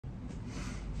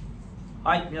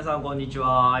はい、皆さんこんにち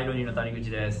は。アイロニーの谷口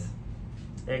です。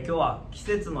今日は季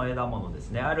節の枝物で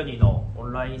すね。アイロニーのオ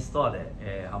ンラインストア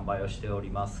で、販売をしており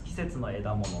ます季節の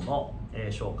枝物の、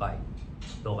紹介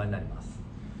動画になります。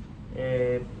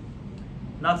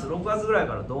夏6月ぐらい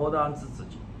から銅弾ツツ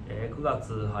ジ、9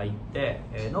月入って、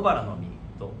野原の実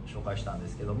と紹介したんで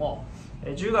すけども、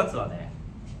10月はね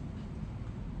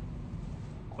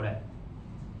これ、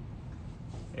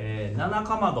ナナ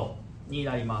カマドに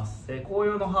なります。紅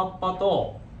葉の葉っぱ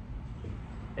と、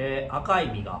赤い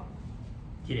実が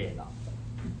綺麗な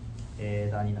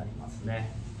枝になりますね。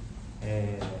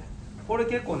これ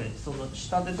結構ね、その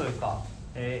仕立てというか、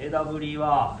枝ぶり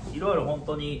はいろいろ本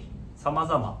当に様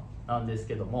々なんです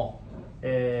けども、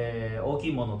大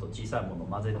きいものと小さいものを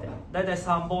混ぜてだいたい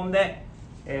3本で、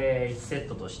1セッ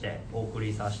トとしてお送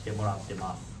りさせてもらって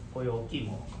ます。こういう大きい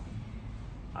もの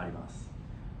があります。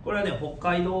これはね、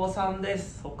北海道産で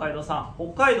す。北海道産。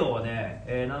北海道は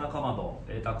ね、ナナカマド、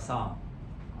たくさん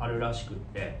あるらしくっ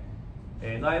て、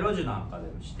街路樹なんかで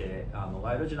もして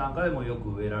街路樹なんかでもよ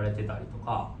く植えられてたりと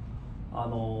か、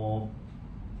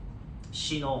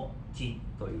市の木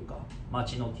というか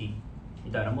町の木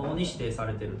みたいなものに指定さ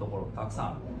れているところがたくさんあ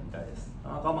るみたいです。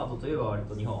ナナカマドといえば割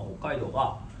と日本、北海道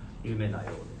が有名なよ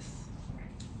うです。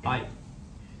はい。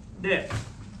で、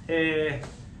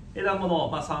枝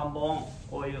物、3本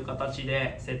こういう形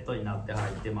でセットになって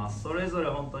入ってます。それぞれ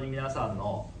本当に皆さん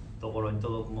のところに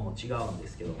届くもの違うんで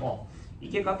すけども、生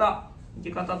け方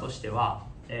としては、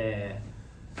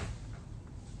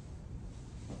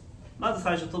まず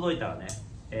最初届いたらね、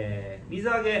水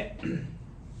揚げ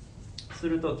す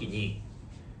るときに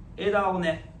枝を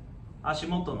ね、足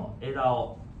元の枝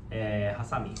を、ハ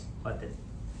サミこうやって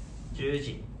十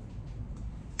字に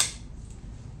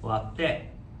割っ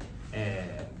て、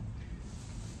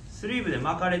スリーブで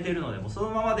巻かれているのでもうそ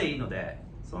のままでいいので、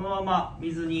そのまま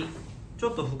水にちょ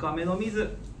っと深めの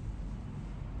水、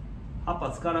葉っ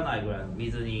ぱ浸からないぐらいの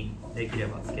水にできれ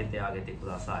ばつけてあげてく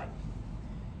ださい。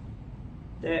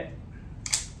で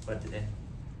こうやってね、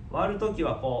割るとき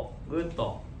はこうグッ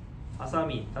とハサ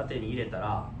ミ縦に入れた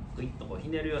らグイッとこうひ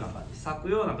ねるような感じ、裂く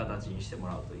ような形にしても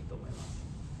らうといいと思います。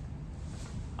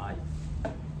はい、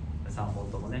3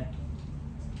本ともね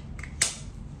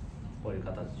こういう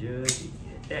形十字に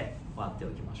入れて割ってお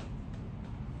きましょ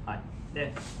う。はい、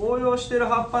で紅葉してる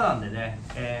葉っぱなんでね、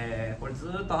これず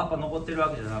っと葉っぱ残ってる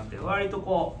わけじゃなくて割と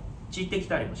こう散ってき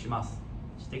たりもします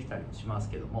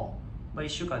けども、1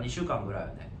週間2週間ぐらいは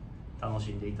ね楽し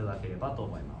んでいただければと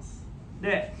思います。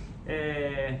で、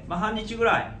半日ぐ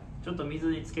らいちょっと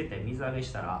水につけて水揚げ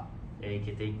したら、い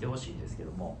けていってほしいんですけ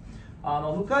ども、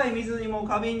深い水にも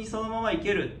花瓶にそのままい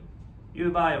けるとい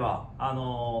う場合は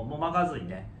もう巻かずに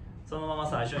ねそのまま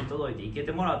最初に届いていけ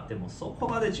てもらってもそこ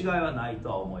まで違いはないと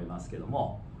は思いますけど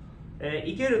も、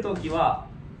いける時は、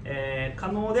可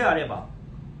能であれば、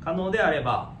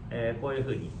こういうふ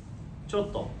うにちょ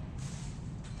っと、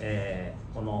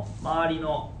この周り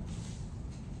の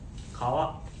皮、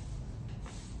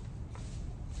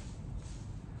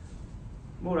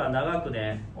僕ら長く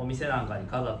ねお店なんかに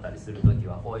飾ったりする時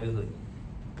はこういうふうに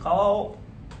皮を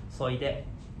削いで、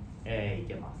い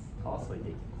けます。皮を削いで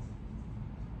いきます。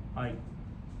はい、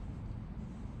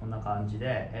こんな感じ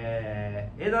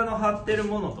で、枝の張ってる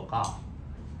ものとか、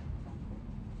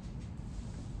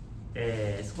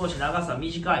少し長さ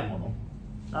短いもの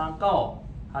なんかを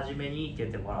初めに生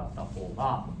けてもらった方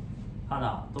が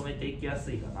花止めていきや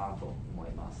すいかなと思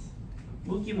います。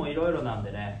向きもいろいろなん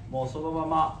でね、もうそのま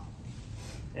ま、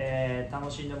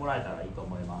楽しんでもらえたらいいと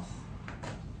思います。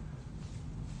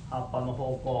葉っぱの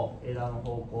方向、枝の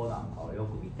方向なんかをよ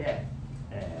く見て、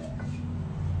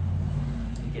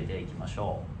生けていきまし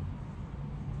ょ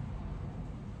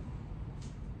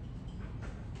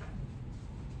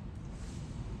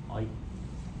う。はい、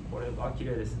これが綺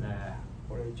麗ですね。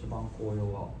これ一番紅葉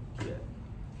が綺麗。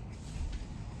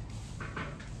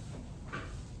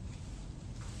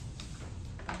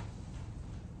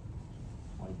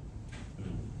はい、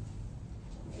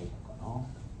奥か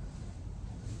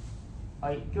な。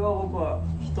はい、今日は僕は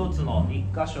一つの一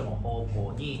箇所の方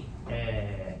向に、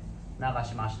流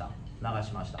しました。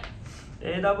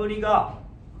枝ぶりが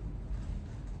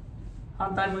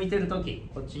反対向いてる時、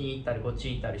こっちに行ったりこっち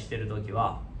に行ったりしてる時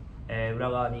は、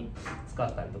裏側に使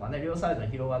ったりとかね、両サイド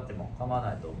に広がっても構わ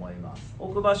ないと思います。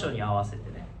置く場所に合わせ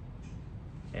て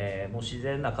ね、もう自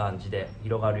然な感じで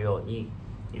広がるように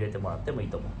入れてもらってもいい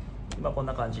と思う。今こん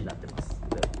な感じになってます。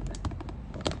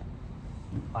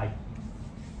はい、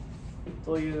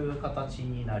という形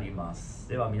になります。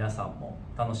では皆さんも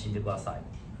楽しんでください。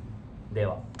で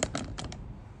は。